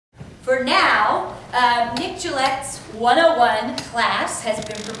For now, Nick Gillette's 101 class has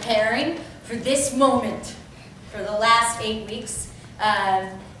been preparing for this moment for the last 8 weeks.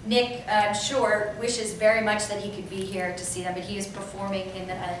 Nick, I'm sure, wishes very much that he could be here to see them, but he is performing in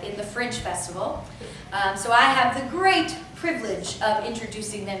the Fringe Festival. So I have the great privilege of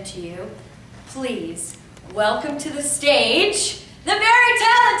introducing them to you. Please welcome to the stage the very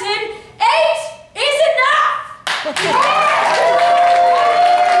talented 8 is Enough!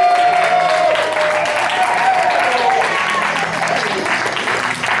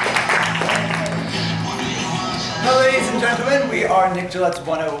 Hello, ladies and gentlemen. We are Nick Gillette's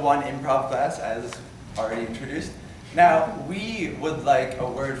 101 improv class, as already introduced. Now, we would like a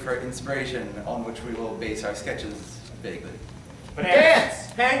word for inspiration on which we will base our sketches vaguely.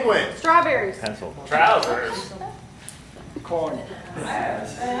 Dance! Penguin! Strawberries. Pencil. Trousers! Corn.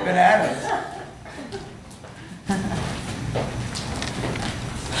 Bananas. Bananas.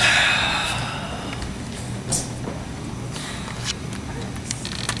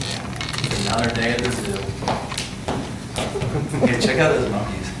 Another day at the zoo. Hey, check out those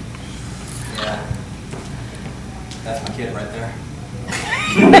monkeys. Yeah. That's my kid right there.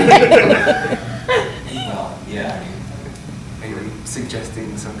 Well, yeah, Are you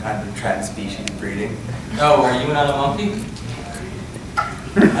suggesting some kind of trans-species breeding? Oh, are you not a monkey?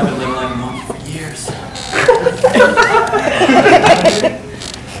 I've been living like a monkey for years.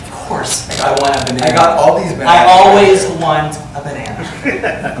 Of course, I want a banana. I got all these bananas. I always want a banana.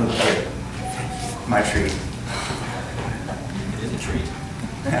 Okay. My treat. It is a treat.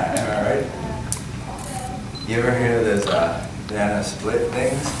 Yeah, am I right? You ever hear of those banana split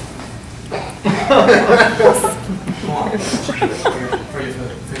things? Come on. For your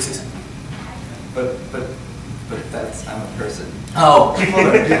faces. But that's, I'm a person. Oh. People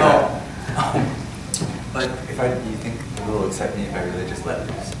don't do that. Oh. But You think the will accept me if I really just let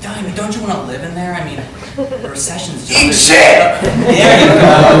loose? Diamond, don't you want to live in there? I mean, the recession's just... Eat shit! There you go.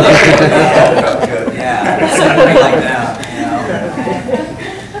 Oh, good. Yeah, something like that, you know.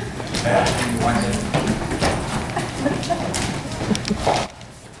 Yeah. You want it.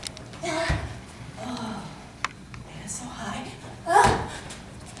 Man, it's so high.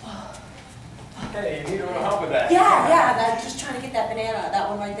 Hey, you need a little help with that? Yeah, just trying to get that banana, that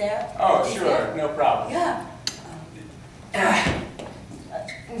one right there. Oh, Is sure, it? no problem. Yeah.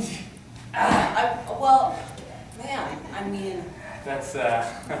 Well, man, I mean, That's,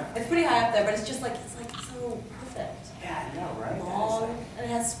 it's pretty high up there, but it's just like, it's so perfect. yeah, I know, right? Long, and it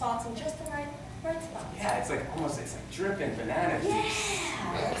has spots in just the right spots. Yeah, it's like dripping banana juice.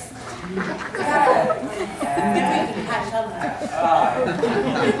 Yeah. Maybe we can catch up on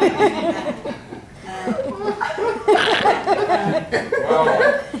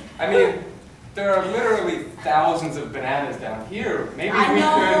Well, I mean, there are literally thousands of bananas down here. Maybe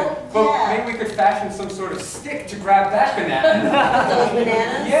maybe we could fashion some sort of stick to grab that banana. Those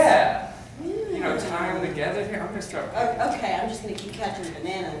bananas? Yeah. You know, tie them together here. I'm gonna start. Okay, I'm just gonna keep catching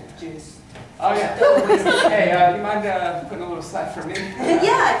banana juice. Oh yeah. Hey, you mind putting a little slack for me?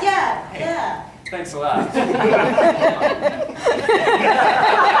 Yeah. Thanks a lot.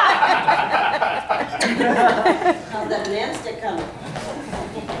 How's that banana stick coming?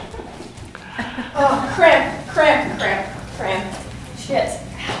 Oh, cramp. Shit.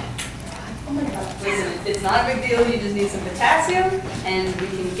 Oh my God. Listen, it's not a big deal. You just need some potassium, and we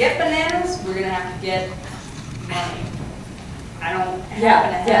can get bananas. We're gonna have to get money. I don't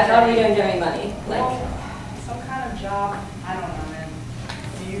happen to have How are you any- gonna give me money? Like, Well, some kind of job. I don't know, man.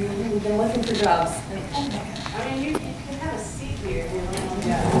 you've been looking for jobs. I mean, you can have a seat here. You know?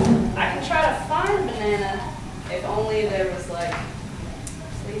 Yeah. I can try to find a banana if only there was like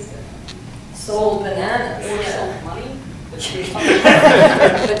places. Sold bananas. Or sold money. That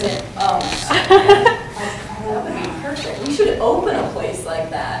would be perfect. We should open a place like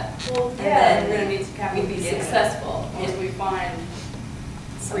that. Well, And yeah, then we're gonna need some capital. We'd be to begin with. successful. Once we find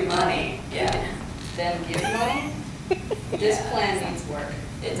free money, Yeah. then give money. This plan needs work.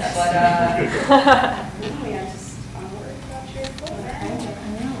 It But, does. really, I'm worried about your foot.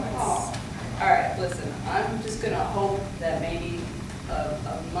 Oh. All right, listen, I'm just gonna hope that maybe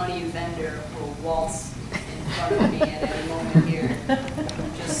a money vendor will waltz in front of me at any moment here.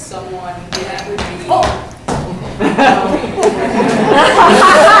 Just someone that would be.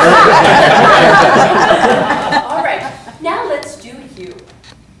 All right, now let's do you.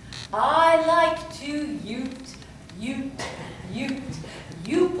 I like to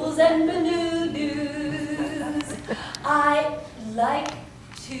youples and banoodles. I like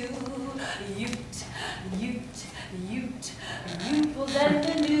to youples and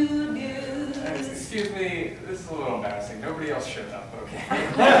banoodles. Excuse me, this is a little embarrassing. Nobody else showed up, okay?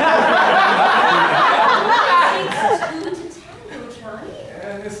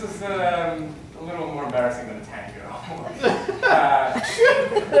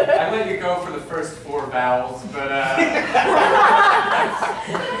 vowels, but I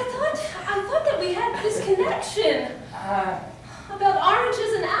thought that we had this connection about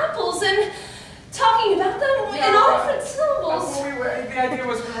oranges and apples and talking about them in all different syllables. the idea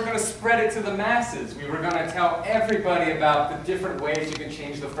was we were going to spread it to the masses. We were going to tell everybody about the different ways you can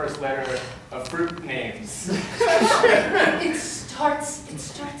change the first letter of fruit names. It starts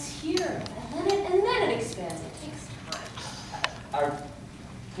here, and then it expands. It takes time.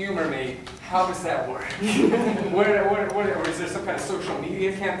 Humor me, how does that work? Is there some kind of social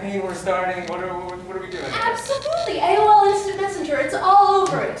media campaign we're starting? What are we doing? Absolutely, AOL Instant Messenger. It's all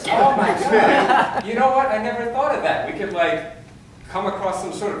over it. Oh my God! You know what? I never thought of that. We could like come across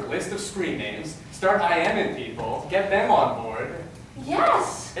some sort of list of screen names, start IMing people, get them on board.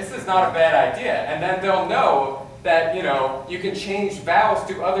 Yes. This is not a bad idea, and then they'll know that, you know, you can change vowels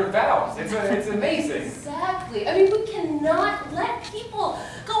to other vowels. It's amazing. Exactly. I mean, we cannot let people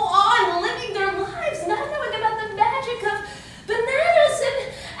go on living their lives not knowing about the magic of bananas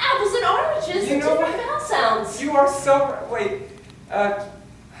and apples and oranges and different vowel sounds. You are so... Wait,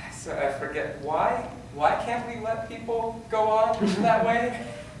 so I forget. Why? Why can't we let people go on that way?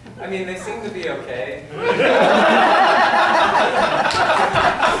 I mean, they seem to be okay.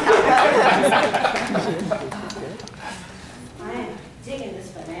 Digging this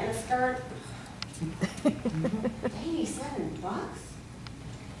banana skirt. $87.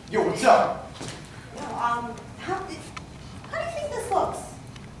 Yo, what's up? Yo, how do you think this looks?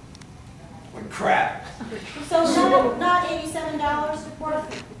 Like crap. So not $87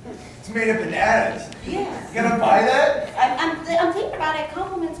 worth? It's made of bananas. Yes. You gonna buy that? I'm thinking about it. It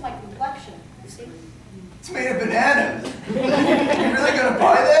complements my complexion. You see? It's made of bananas. You really gonna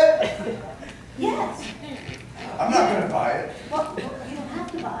buy that? Yes. I'm not gonna buy it. Well, you don't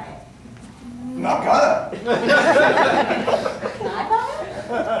have to buy it. I'm not gonna. Can I buy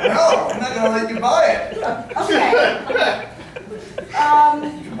it? No, I'm not gonna let you buy it. Okay.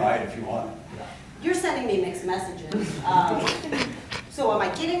 You can buy it if you want. You're sending me mixed messages. So am I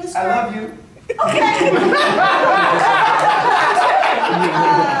getting the skirt? I love you. Okay.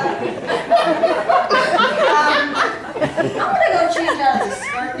 I'm gonna go change out of the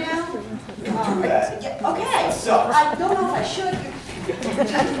skirt now. Do that. Yeah, okay. Sucks. I don't know if I should.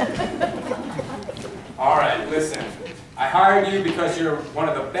 All right, listen. I hired you because you're one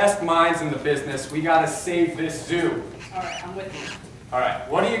of the best minds in the business. We gotta save this zoo. All right, I'm with you. All right,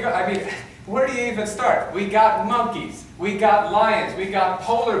 what do you got? I mean, where do you even start? We got monkeys, we got lions, we got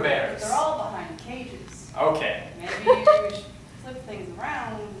polar bears. They're all behind cages. Okay. Maybe we should flip things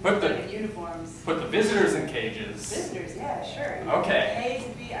around. Put the- like uniforms. Put the visitors in cages. Visitors, yeah, sure. Okay. Cage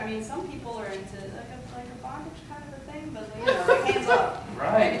would be. I mean, some people are into like a bondage kind of a thing, but you know, like hands up.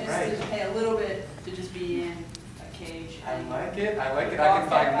 Right, Maybe just to pay a little bit to just be in a cage. I and like it, I like it. I can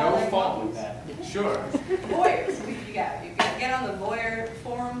find no fault with that. Sure. Voyeurs, you got get on the voyeur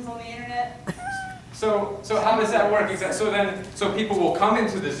forums on the internet. So how does that work? So people will come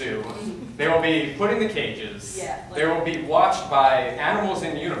into the zoo. They will be put in the cages. Yeah, They will be watched by animals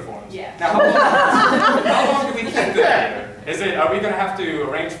in uniforms. Yeah. Now, how long do we keep them here? Are we going to have to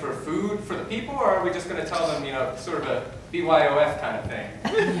arrange for food for the people, or are we just going to tell them, you know, sort of a BYOF kind of thing?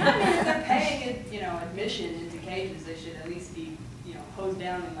 I mean, if they're paying, you know, admission into cages, they should at least be, you know, hosed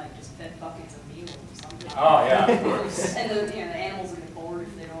down and like just fed buckets of meal or something. Oh yeah, of course. And the animals will get bored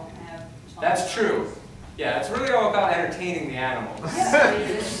if they don't have. That's true. Yeah, it's really all about entertaining the animals. Yeah, I mean,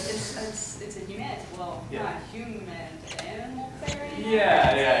 it's a humanity. Well, Yeah. not humanitarian.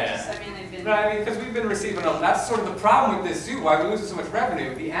 Yeah. I mean, they've been. But I mean, because we've been receiving that's sort of the problem with this zoo, why we're losing so much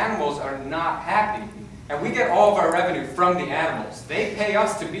revenue. The animals are not happy. And we get all of our revenue from the animals. They pay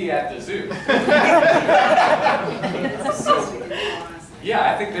us to be at the zoo.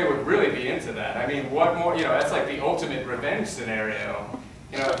 Yeah, I think they would really be into that. I mean, what more, you know, that's like the ultimate revenge scenario.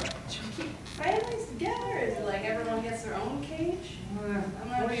 You know, Keep families together? Is it like everyone gets their own cage?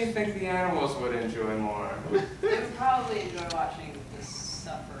 what do you think the animals would enjoy more? They would probably enjoy watching the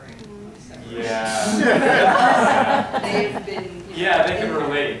suffering of separation. Yeah. They've been. You know, Yeah, they can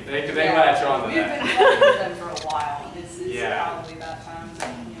relate. They latch on to We've that. been working with them for a while. It's Yeah. probably about time that,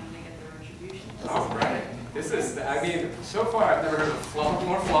 you know, they get their retribution. All right. This is, I mean, so far I've never heard of a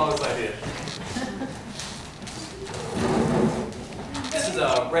more flawless idea. This is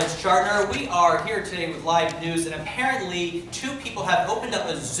Reg Chartner. We are here today with live news, and apparently 2 people have opened up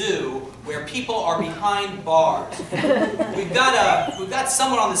a zoo where people are behind bars. We've got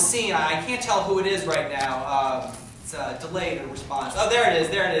someone on the scene. I can't tell who it is right now. It's delayed in response. Oh, there it is.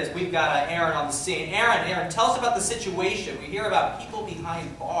 There it is. We've got Aaron on the scene. Aaron, tell us about the situation. We hear about people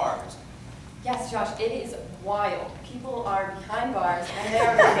behind bars. Yes, Josh, it is wild. People are behind bars, and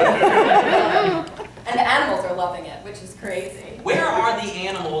they're and the animals are loving it, which is crazy. Where are the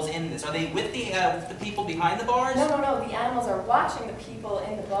animals in this? Are they with the people behind the bars? No. The animals are watching the people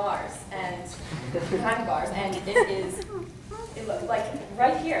in the bars and behind the bars, and it looks like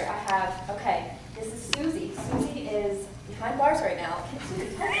right here I have. Okay, this is Susie. Susie is behind bars right now. Can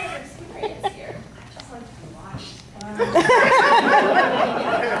Susie tell me her experience here? Just like to be watched.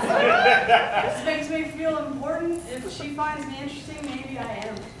 This makes me feel important. If she finds me interesting, maybe I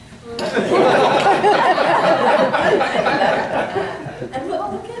am. And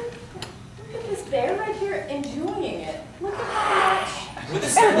look at this bear right here enjoying it. Look at how much. Well,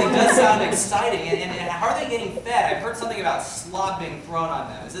 this certainly does sound exciting. And how are they getting fed? I've heard something about slop being thrown on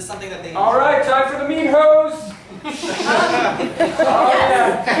them. Is this something that they... All right, time for the meat hose.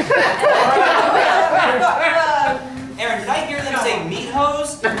 Aaron, did I hear them say meat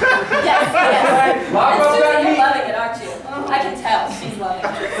hose? Yes. Lop And up Susie, that you're meat. loving it, aren't you? I can tell. She's loving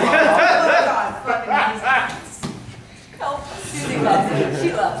it. Susie loves it. She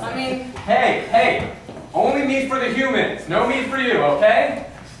loves it. I mean, Hey, only meat for the humans, no meat for you, okay?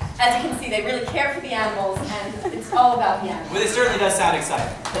 As you can see, they really care for the animals, and it's all about the animals. Well, this certainly does sound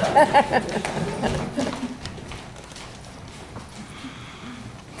exciting.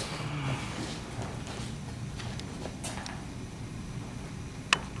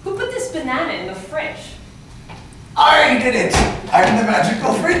 Who put this banana in the fridge? I did it! I'm the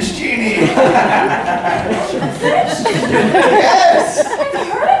magical fridge genie! Yes! I've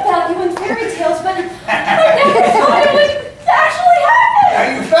heard about you in fairy tales, but I never thought it would actually happen! Now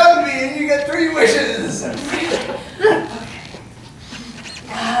you found me and you get 3 wishes!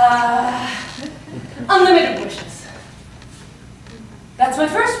 Unlimited wishes. That's my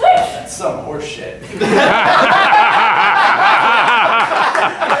first wish. That's some horse shit. Give that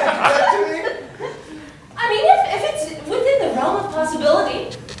to me? I mean, if it's within the realm of possibility,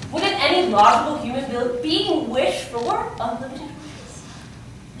 wouldn't any logical human being wish for unlimited wishes?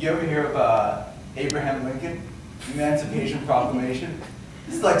 You ever hear of Abraham Lincoln? Emancipation Proclamation?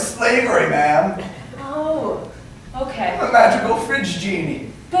 It's like slavery, ma'am. Oh, okay. I'm a magical fridge genie.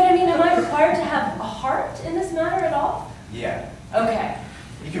 But I mean, am I required to have a heart in this matter at all? Yeah. Okay.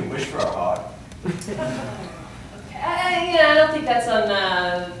 You can wish for a heart. Okay. I don't think that's on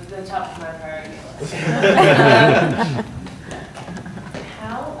the top of my priority list.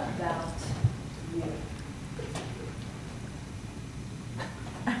 How about you?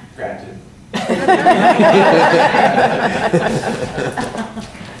 Granted.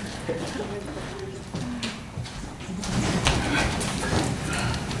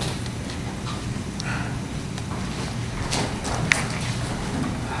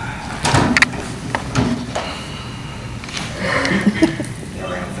 Yeah,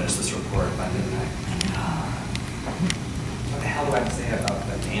 we're gonna finish this report by midnight. What the hell do I have to say about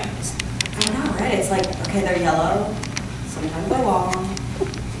bananas? I know, right? It's like, okay, they're yellow, sometimes they're long,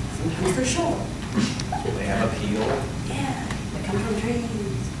 sometimes they're short. They have a peel. Yeah, they come from trees.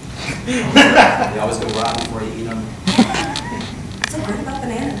 They always go rotten before you eat them. What's so great about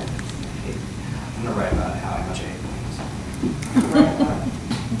bananas? I'm gonna write about how much I hate bananas.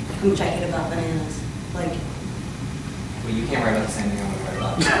 How much I hate about bananas. Like, Well, you can't write about the same thing I'm gonna write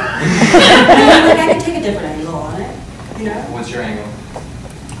about. like I can take a different angle on it, you know? What's your angle?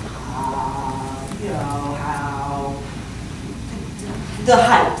 You know, how the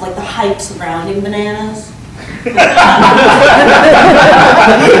hype, like the hype surrounding bananas. You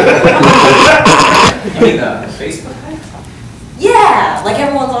mean the Facebook hype? Yeah, like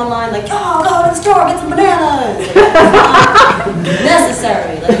everyone's online, like, oh, go to the store, get some bananas. Like, it's not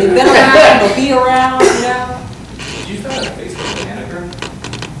necessary. Like they've been around, they'll be around, you know. Did you start a Facebook banana group?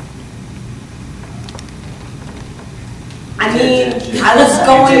 I mean, I was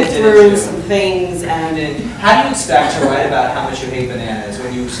going through some things and How do you expect to write about how much you hate bananas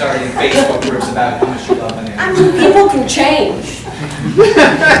when you start in Facebook groups about how much you love bananas? I mean, people can change.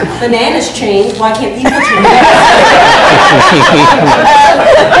 Bananas change, why can't people change?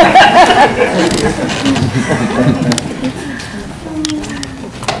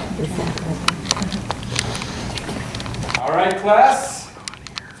 All right, class.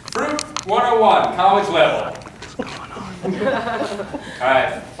 Fruit 101, college level. All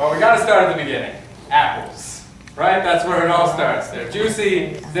right, well, we got to start at the beginning. Apples, right? That's where it all starts. They're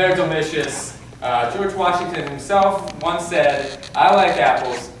juicy, they're delicious. George Washington himself once said, I like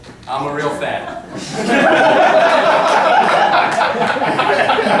apples, I'm a real fan.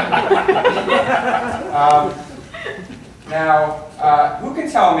 Now, who can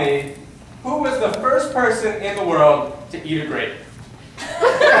tell me who was the first person in the world to eat a grape?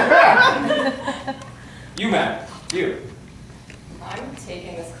 You, ma'am. You. I'm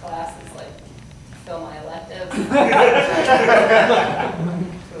taking this class as like to fill my elective. To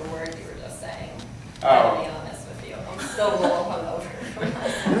a word you were just saying. Oh. I'll be honest with you. I'm still a little hungover from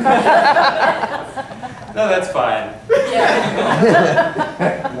No, that's fine.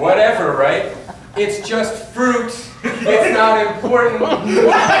 Yeah. Whatever, right? It's just fruit. It's not important.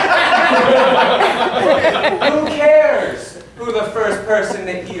 Who cares who the first person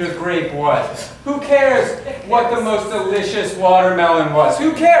to eat a grape was? Who cares what the most delicious watermelon was?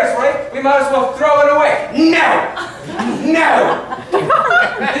 Who cares, right? We might as well throw it away. No! No!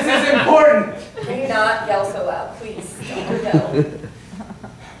 This is important. Can you not yell so loud, please? Don't yell.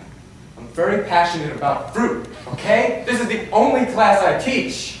 I'm very passionate about fruit, okay? This is the only class I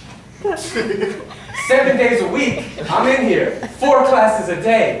teach. 7 days a week, I'm in here, 4 classes a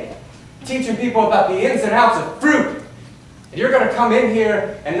day, teaching people about the ins and outs of fruit. And you're gonna come in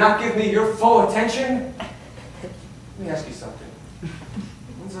here and not give me your full attention? Let me ask you something.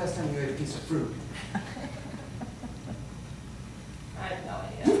 When's the last time you ate a piece of fruit? I have no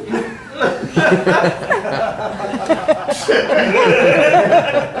idea.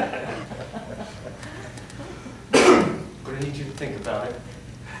 But I need you to think about it.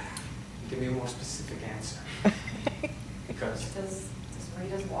 Give me a more specific answer. Because Does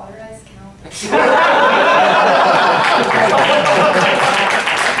Rita's water ice count? Was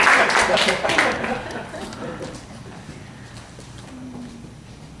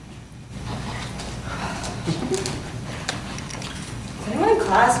anyone in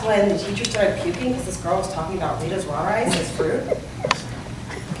class when the teacher started puking because this girl was talking about Rita's raw rice as fruit?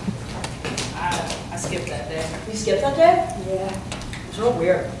 I skipped that day. You skipped that day? Yeah. It was real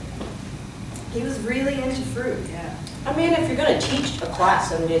weird. He was really into fruit. Yeah. I mean, if you're going to teach a class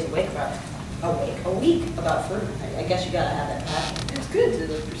 7 days a week about fruit, I guess you got to have that passion. It's good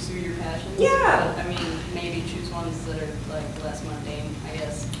to pursue your passions. Yeah. But, I mean, maybe choose ones that are like less mundane, I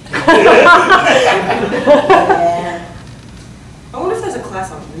guess. Yeah. I wonder if there's a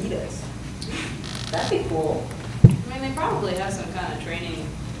class on Rita's. That'd be cool. I mean, they probably have some kind of training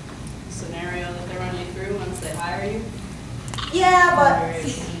scenario that they run you through once they hire you. Yeah, but I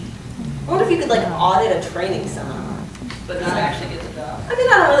wonder if you could like audit a training seminar. But not actually get the job. I mean,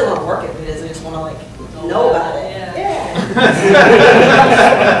 I don't really want to work at Rita's. I just want to like know about it. Yeah.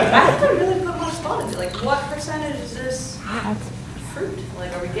 I have to really put much thought into it. Like, what percentage is this fruit?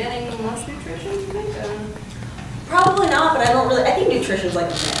 Like, are we getting much nutrition, you think? Probably not, but I don't really. I think nutrition's like a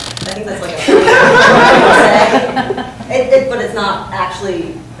myth. I think that's like a but it's not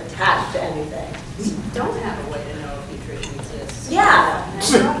actually attached to anything. You don't have a way to know if nutrition exists. Yeah. I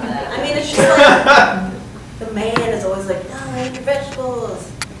love that. I mean, it's just like the man is always like, no, eat your vegetables,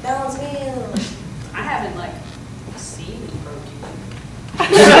 balanced meal. I haven't, like, seen protein.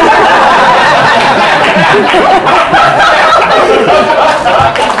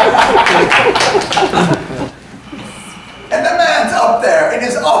 And the man's up there in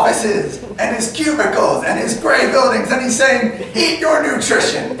his offices and his cubicles and his gray buildings and he's saying, eat your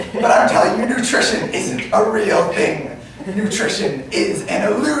nutrition. But I'm telling you, nutrition isn't a real thing. Nutrition is an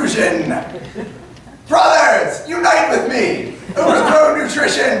illusion. Brothers, unite with me. Overthrow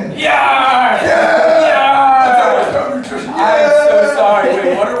nutrition. Yeah! Yeah! Overthrow nutrition. I'm so sorry.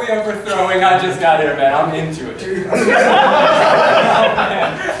 Wait, what are we overthrowing? I just got here, man. I'm into it.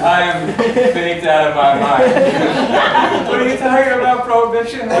 I am baked out of my mind. What are you talking about?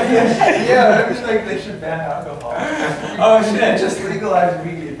 Prohibition? Yeah, I was like, they should ban alcohol. Oh shit! Just legalize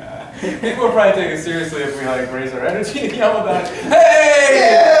weed. People will probably take it seriously if we like raise our energy and yell about it. Hey!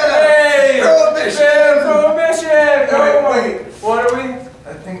 Yeah! Hey! Prohibition! Man, prohibition! Wait. What are we?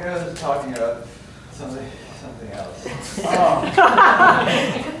 I think I was talking about something else. Oh.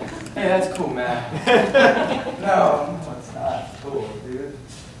 Hey, that's cool, man. No, it's not cool, dude.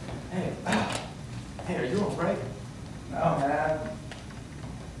 Hey, hey, are you alright? No, man.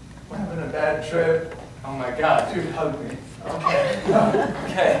 We're having a bad trip. Oh my God. Dude, hug me. Okay.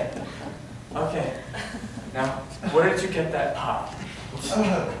 Okay. Okay. Now, where did you get that pop?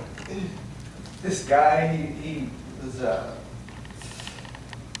 This guy, he was,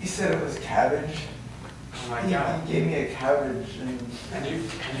 he said it was cabbage. Oh my God. He gave me a cabbage and You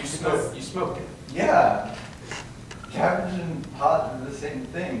smoked it. yeah. Cabbage and pot are the same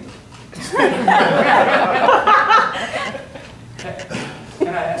thing. Can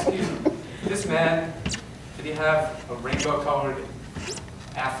I ask you, this man, did he have a rainbow-colored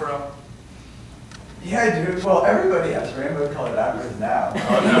afro? Yeah, dude. Well, everybody has rainbow-colored afros now.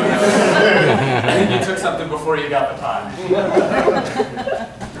 Oh, no. I think you took something before you got the pot.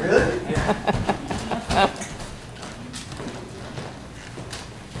 Really? Yeah.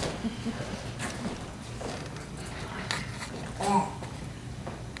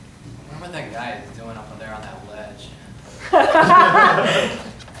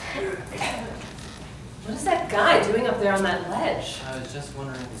 there on that ledge? I was just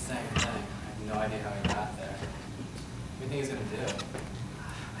wondering the same thing. I have no idea how he got there. What do you think he's gonna do?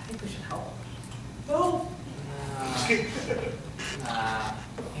 I think we should help him. Oh. Nah,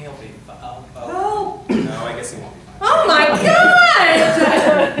 he'll be fine. Oh. No, I guess he won't be fine. Oh my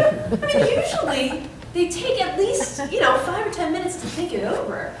God! I mean, usually they take at least, 5 or 10 minutes to think it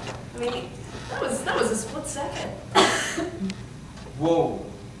over. I mean, that was a split second. Whoa,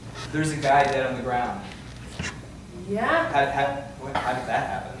 there's a guy dead on the ground. Yeah. How did that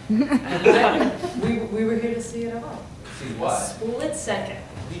happen? We were here to see it all. See what? Split second.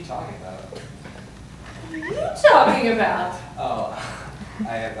 What are you talking about? What are you talking about? Oh,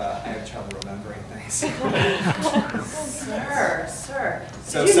 I have trouble remembering things. Sir.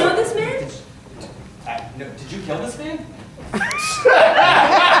 Did you know this man? No, did you kill this man?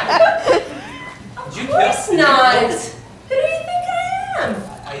 Of course not. Who do you think I am?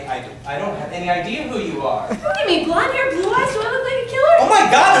 I don't have any idea who you are. What do you mean, blonde hair, blue eyes? Do I look like a killer? Oh my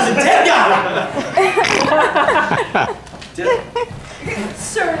God, there's a dead guy!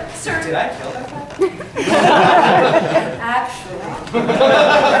 Sir. Did I kill that guy? Actually.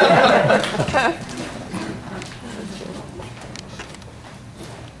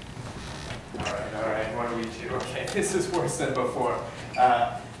 All right, what do we do? Okay, this is worse than before.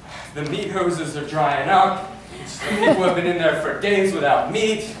 The meat hoses are drying up. The people have been in there for days without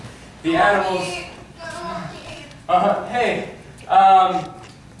meat. The animals. Hey,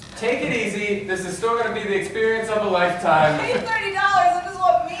 take it easy. This is still going to be the experience of a lifetime. I paid $30, I just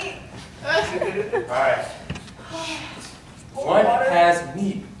want meat. All right. What has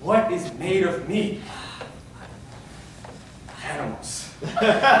meat? What is made of meat? Animals.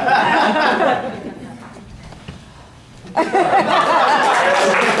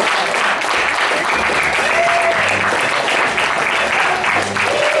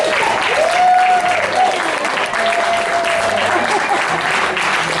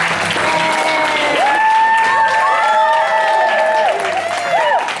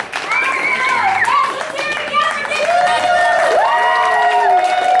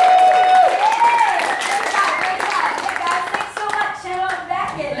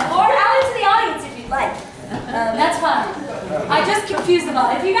 That's fine. I just confused them all.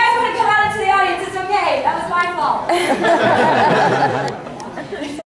 If you guys want to come out into the audience, it's okay. That was my fault.